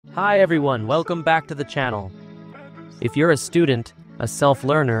Hi everyone, welcome back to the channel. If you're a student, a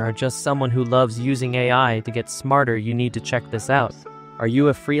self-learner, or just someone who loves using AI to get smarter, you need to check this out. Are you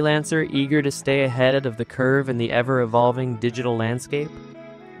a freelancer eager to stay ahead of the curve in the ever-evolving digital landscape?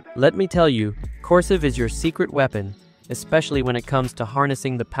 Let me tell you, Coursiv is your secret weapon, especially when it comes to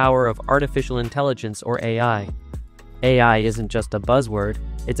harnessing the power of artificial intelligence or AI. AI isn't just a buzzword,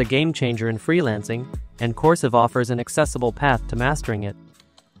 it's a game changer in freelancing, and Coursiv offers an accessible path to mastering it.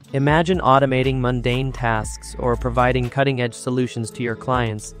 Imagine automating mundane tasks or providing cutting-edge solutions to your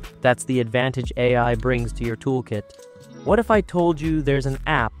clients. That's the advantage AI brings to your toolkit. What if I told you there's an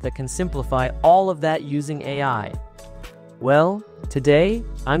app that can simplify all of that using AI? Well, today,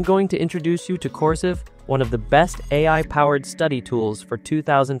 I'm going to introduce you to Coursiv, one of the best AI-powered study tools for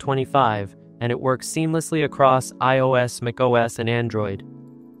 2025, and it works seamlessly across iOS, macOS, and Android.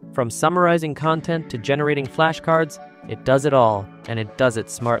 From summarizing content to generating flashcards, it does it all, and it does it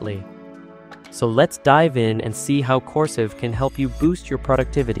smartly. So let's dive in and see how Coursiv can help you boost your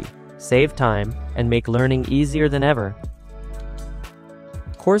productivity, save time, and make learning easier than ever.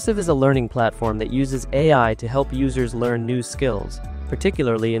 Coursiv is a learning platform that uses AI to help users learn new skills,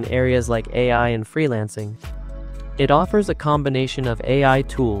 particularly in areas like AI and freelancing. It offers a combination of AI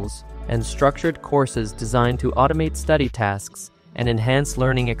tools and structured courses designed to automate study tasks and enhance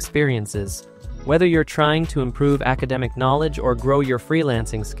learning experiences. Whether you're trying to improve academic knowledge or grow your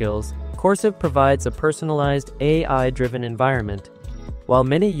freelancing skills, Coursiv provides a personalized AI-driven environment. While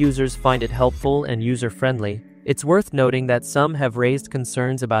many users find it helpful and user-friendly, it's worth noting that some have raised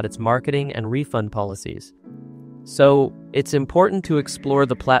concerns about its marketing and refund policies. So, it's important to explore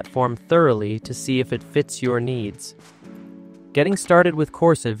the platform thoroughly to see if it fits your needs. Getting started with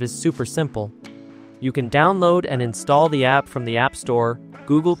Coursiv is super simple. You can download and install the app from the App Store,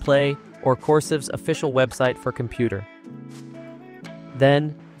 Google Play, or Coursiv's official website for computer.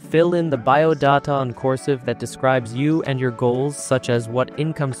 Then, fill in the biodata on Coursiv that describes you and your goals, such as what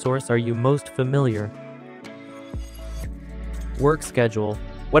income source are you most familiar. Work schedule.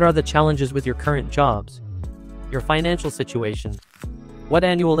 What are the challenges with your current jobs? Your financial situation. What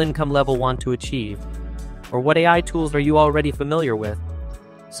annual income level want to achieve? Or what AI tools are you already familiar with?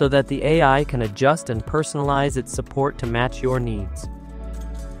 So that the AI can adjust and personalize its support to match your needs.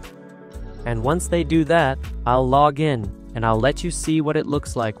 And once they do that, I'll log in, and I'll let you see what it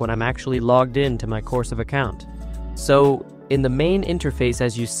looks like when I'm actually logged in to my Coursiv account. So, in the main interface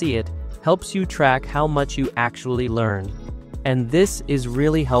as you see it, helps you track how much you actually learn. And this is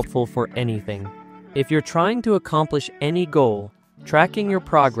really helpful for anything. If you're trying to accomplish any goal, tracking your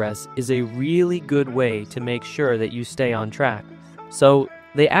progress is a really good way to make sure that you stay on track. So,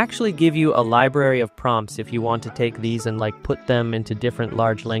 they actually give you a library of prompts if you want to take these and put them into different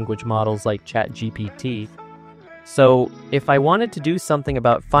large language models like ChatGPT. So if I wanted to do something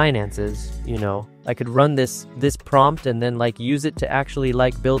about finances, I could run this prompt and then use it to actually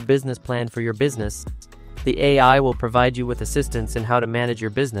build business plan for your business. The AI will provide you with assistance in how to manage your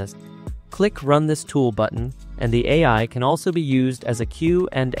business. Click Run This Tool button, and the AI can also be used as a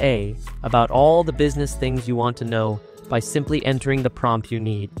Q&A about all the business things you want to know by simply entering the prompt you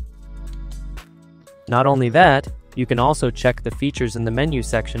need. Not only that, you can also check the features in the menu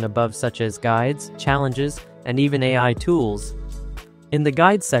section above, such as guides, challenges, and even AI tools. In the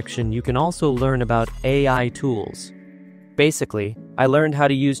guide section, you can also learn about AI tools. Basically, I learned how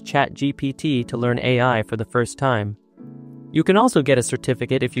to use ChatGPT to learn AI for the first time. You can also get a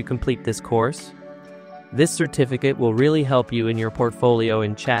certificate if you complete this course. This certificate will really help you in your portfolio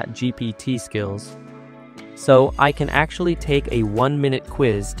in ChatGPT skills. So I can actually take a 1-minute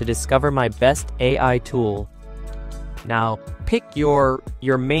quiz to discover my best AI tool. Now, pick your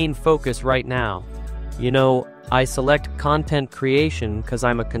main focus right now. I select content creation because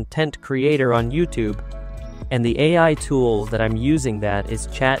I'm a content creator on YouTube, and the AI tool that I'm using that is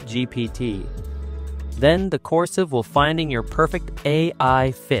ChatGPT. Then the Coursiv will finding your perfect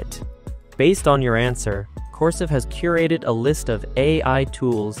AI fit. Based on your answer, Coursiv has curated a list of AI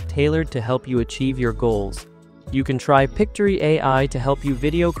tools tailored to help you achieve your goals. You can try Pictory AI to help you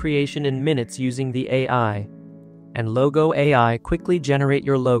video creation in minutes using the AI. And Logo AI quickly generate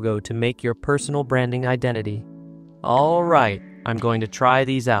your logo to make your personal branding identity. Alright, I'm going to try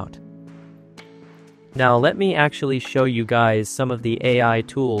these out. Now let me actually show you guys some of the AI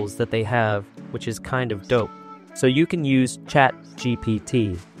tools that they have, which is kind of dope. So you can use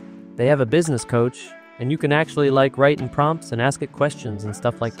ChatGPT. They have a business coach, and you can actually write in prompts and ask it questions and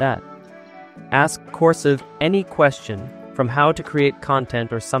stuff like that. Ask Coursiv any question, from how to create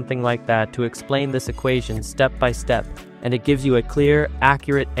content or something like that, to explain this equation step by step, and it gives you a clear,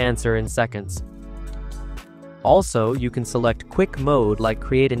 accurate answer in seconds. Also, you can select quick mode like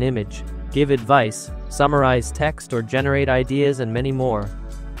create an image, give advice, summarize text, or generate ideas, and many more.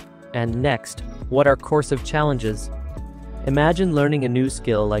 And next, what are Coursiv challenges? Imagine learning a new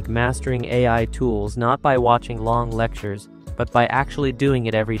skill like mastering AI tools not by watching long lectures, but by actually doing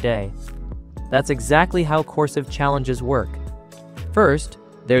it every day. That's exactly how Coursiv challenges work. First,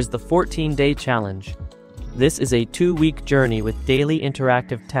 there's the 14-day challenge. This is a 2-week journey with daily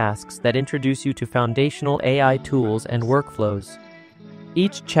interactive tasks that introduce you to foundational AI tools and workflows.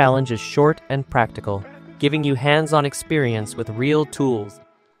 Each challenge is short and practical, giving you hands-on experience with real tools.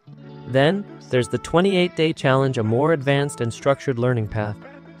 Then, there's the 28-day challenge, a more advanced and structured learning path.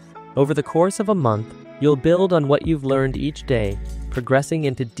 Over the course of a month, you'll build on what you've learned each day, progressing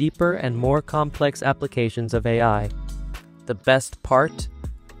into deeper and more complex applications of AI. The best part?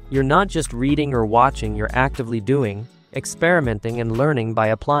 You're not just reading or watching, you're actively doing, experimenting, and learning by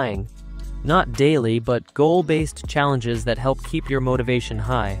applying. Not daily, but goal-based challenges that help keep your motivation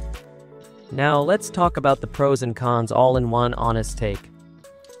high. Now, let's talk about the pros and cons all in one honest take.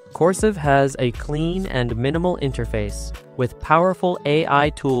 Coursiv has a clean and minimal interface, with powerful AI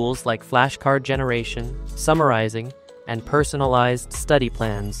tools like flashcard generation, summarizing, and personalized study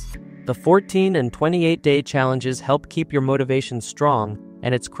plans. The 14 and 28-day challenges help keep your motivation strong,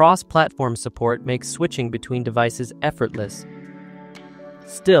 and its cross-platform support makes switching between devices effortless.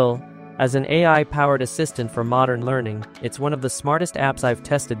 Still, as an AI-powered assistant for modern learning, it's one of the smartest apps I've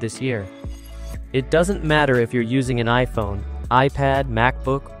tested this year. It doesn't matter if you're using an iPhone, iPad,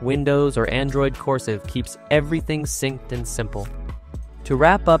 MacBook, Windows, or Android, Coursiv keeps everything synced and simple. To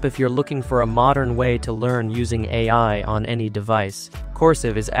wrap up, if you're looking for a modern way to learn using AI on any device,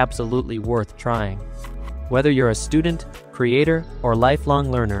 Coursiv is absolutely worth trying. Whether you're a student, creator, or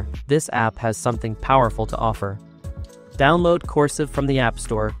lifelong learner, this app has something powerful to offer. Download Coursiv from the App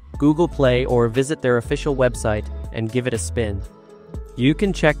Store, Google Play, or visit their official website and give it a spin. You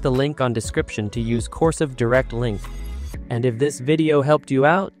can check the link on description to use Coursiv direct link. And if this video helped you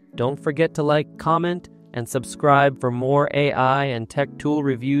out, don't forget to like, comment, and subscribe for more AI and tech tool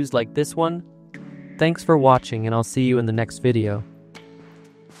reviews like this one. Thanks for watching, and I'll see you in the next video.